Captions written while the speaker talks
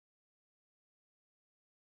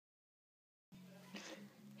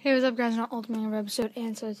Hey, what's up, guys? Not Ultimate Number episode,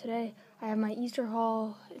 and so today I have my Easter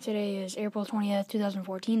haul. Today is April 20th,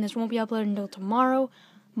 2014. This won't be uploaded until tomorrow,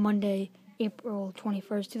 Monday, April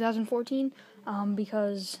 21st, 2014,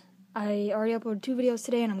 because I already uploaded 2 videos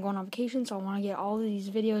today, and I'm going on vacation, so I want to get all of these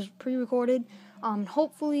videos pre-recorded.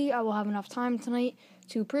 Hopefully, I will have enough time tonight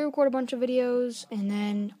to pre-record a bunch of videos and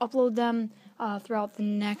then upload them throughout the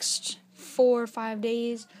next 4 or 5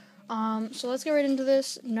 days. So let's get right into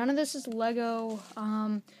this. None of this is Lego.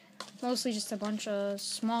 Mostly just a bunch of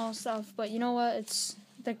small stuff. But you know what? It's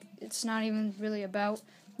not even really about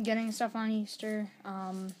getting stuff on Easter.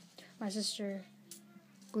 My sister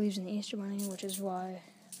believes in the Easter Bunny, which is why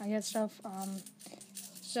I get stuff.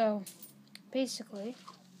 So basically,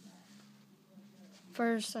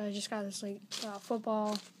 first I just got this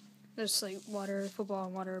football. This football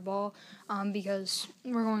and water ball, because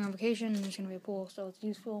we're going on vacation and there's going to be a pool, so it's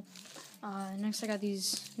useful. Next I got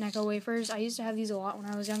these Necco wafers. I used to have these a lot when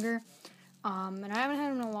I was younger, and I haven't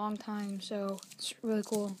had them in a long time, so it's really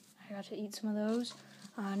cool. I got to eat some of those.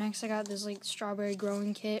 Next I got this strawberry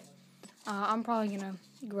growing kit. I'm probably going to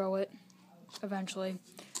grow it eventually,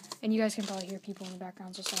 and you guys can probably hear people in the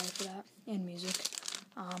background, so sorry for that, and music,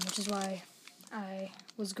 which is why I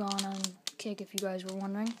was gone on kick, if you guys were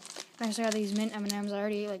wondering. Next I got these mint M&Ms. I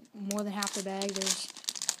already ate more than half the bag. There's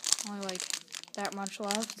only that much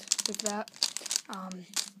left with that. So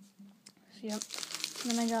yep.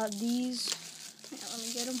 And then I got these. Yeah, let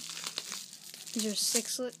me get them. These are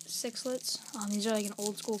sixlets. These are an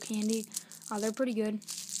old school candy. They're pretty good.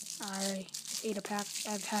 I already ate a pack.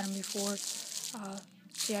 I've had them before. So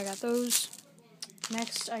yeah, I got those.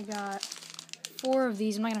 Next I got 4 of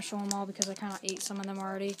these. I'm not going to show them all because I kind of ate some of them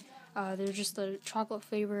already. They're just the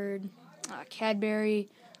chocolate-flavored Cadbury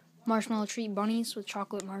marshmallow treat bunnies with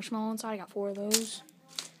chocolate marshmallow inside. I got 4 of those.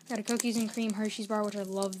 I got a cookies and cream Hershey's bar, which I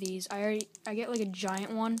love these. I get a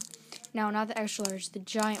giant one. Now, not the extra large, the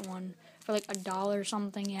giant one for $1 or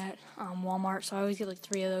something at Walmart. So I always get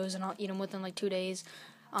 3 of those, and I'll eat them within 2 days.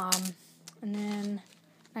 And then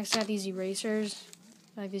next I got these erasers.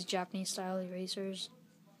 These Japanese-style erasers.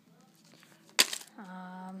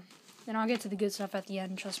 Then I'll get to the good stuff at the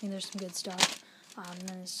end. Trust me, there's some good stuff. And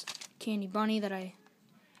then this candy bunny that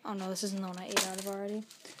oh no, this isn't the one I ate out of already.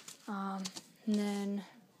 And then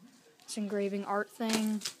this engraving art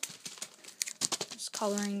thing, this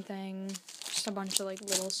coloring thing, just a bunch of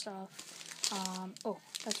little stuff. Oh,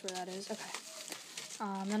 that's where that is. Okay.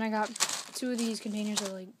 Then I got 2 of these containers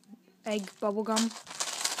of egg bubble gum.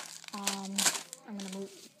 I'm gonna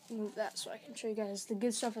move that so I can show you guys the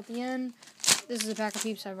good stuff at the end. This is a pack of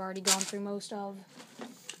Peeps I've already gone through most of.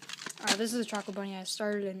 This is a chocolate bunny I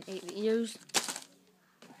started and ate the ears.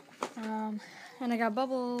 And I got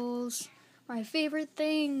bubbles. My favorite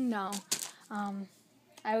thing. No. I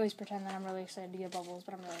always pretend that I'm really excited to get bubbles,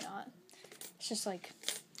 but I'm really not. It's just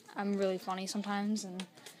I'm really funny sometimes, and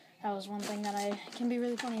that was one thing that I can be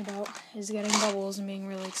really funny about, is getting bubbles and being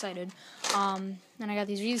really excited. Then I got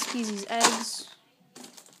these Reese's Pieces eggs.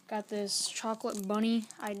 Got this chocolate bunny.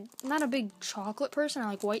 I'm not a big chocolate person. I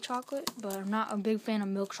like white chocolate, but I'm not a big fan of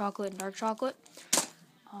milk chocolate and dark chocolate.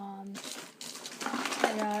 I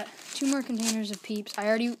got 2 more containers of Peeps. I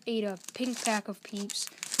already ate a pink pack of Peeps,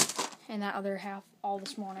 and that other half all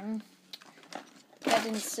this morning. That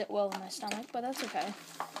didn't sit well in my stomach, but that's okay.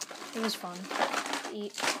 It was fun to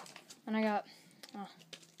eat. And I got,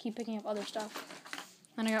 keep picking up other stuff.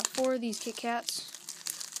 And I got 4 of these Kit Kats.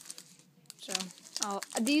 So,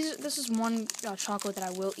 this is one chocolate that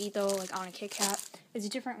I will eat though, on a Kit Kat. It's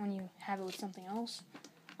different when you have it with something else.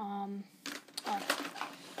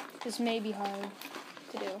 This may be hard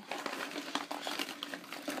to do.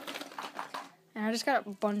 And I just got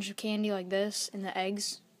a bunch of candy like this in the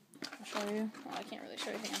eggs. I'll show you. Well, I can't really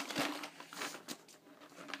show you again.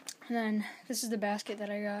 And then this is the basket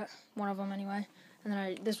that I got, one of them anyway. And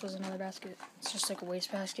then this was another basket. It's just a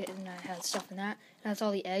waste basket, and I had stuff in that. And that's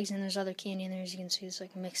all the eggs, and there's other candy in there, as you can see. It's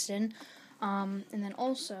mixed in. And then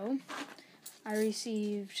also, I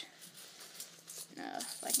received,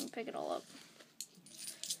 if I can pick it all up,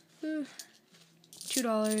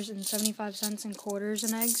 $2.75 in quarters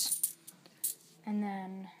and eggs. And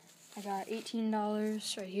then I got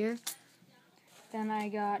 $18 right here. Then I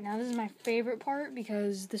got, now this is my favorite part,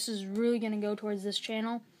 because this is really going to go towards this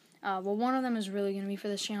channel. Well, one of them is really going to be for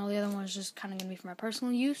this channel. The other one is just kind of going to be for my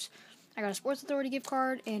personal use. I got a Sports Authority gift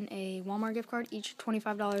card and a Walmart gift card, each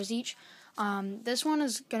 $25 each. This one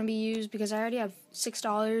is going to be used because I already have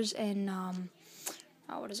 $6 in,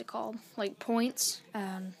 what is it called? Points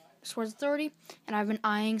and Sports Authority. And I've been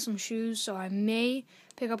eyeing some shoes, so I may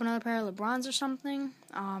pick up another pair of LeBrons or something,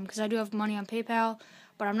 because I do have money on PayPal.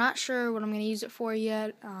 but I'm not sure what I'm going to use it for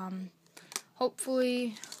yet.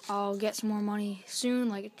 Hopefully, I'll get some more money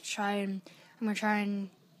soon. I'm gonna try and.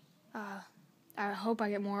 I hope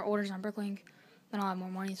I get more orders on Bricklink. Then I'll have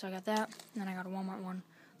more money. So I got that. And then I got a Walmart one.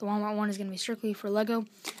 The Walmart one is gonna be strictly for Lego.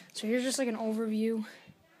 So here's just like an overview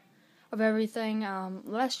of everything.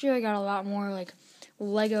 Last year I got a lot more like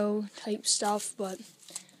Lego type stuff, but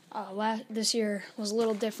this year was a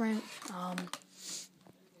little different.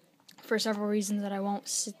 For several reasons that I won't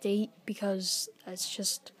state because it's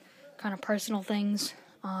just kind of personal things.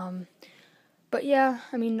 But yeah,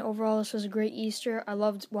 I mean, overall, this was a great Easter. I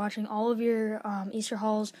loved watching all of your Easter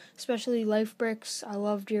hauls, especially Life Bricks. I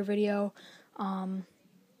loved your video. And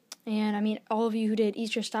I mean, all of you who did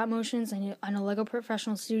Easter stop motions, I know Lego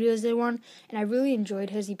Professional Studios did one, and I really enjoyed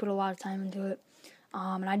his. He put a lot of time into it.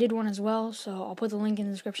 And I did one as well, so I'll put the link in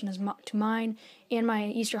the description to mine and my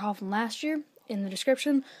Easter haul from last year in the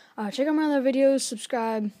description. Check out my other videos,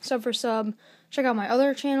 subscribe, sub for sub. Check out my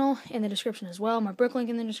other channel in the description as well, my Bricklink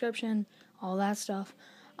in the description, all that stuff.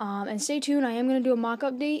 And stay tuned, I am going to do a mock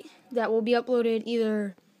update that will be uploaded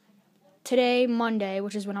either today, Monday,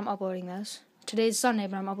 which is when I'm uploading this. Today's Sunday,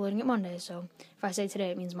 but I'm uploading it Monday, so if I say today,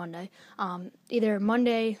 it means Monday. Either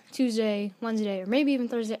Monday, Tuesday, Wednesday, or maybe even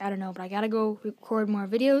Thursday, I don't know, but I gotta go record more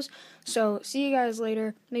videos. So, see you guys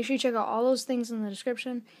later. Make sure you check out all those things in the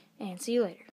description, and see you later.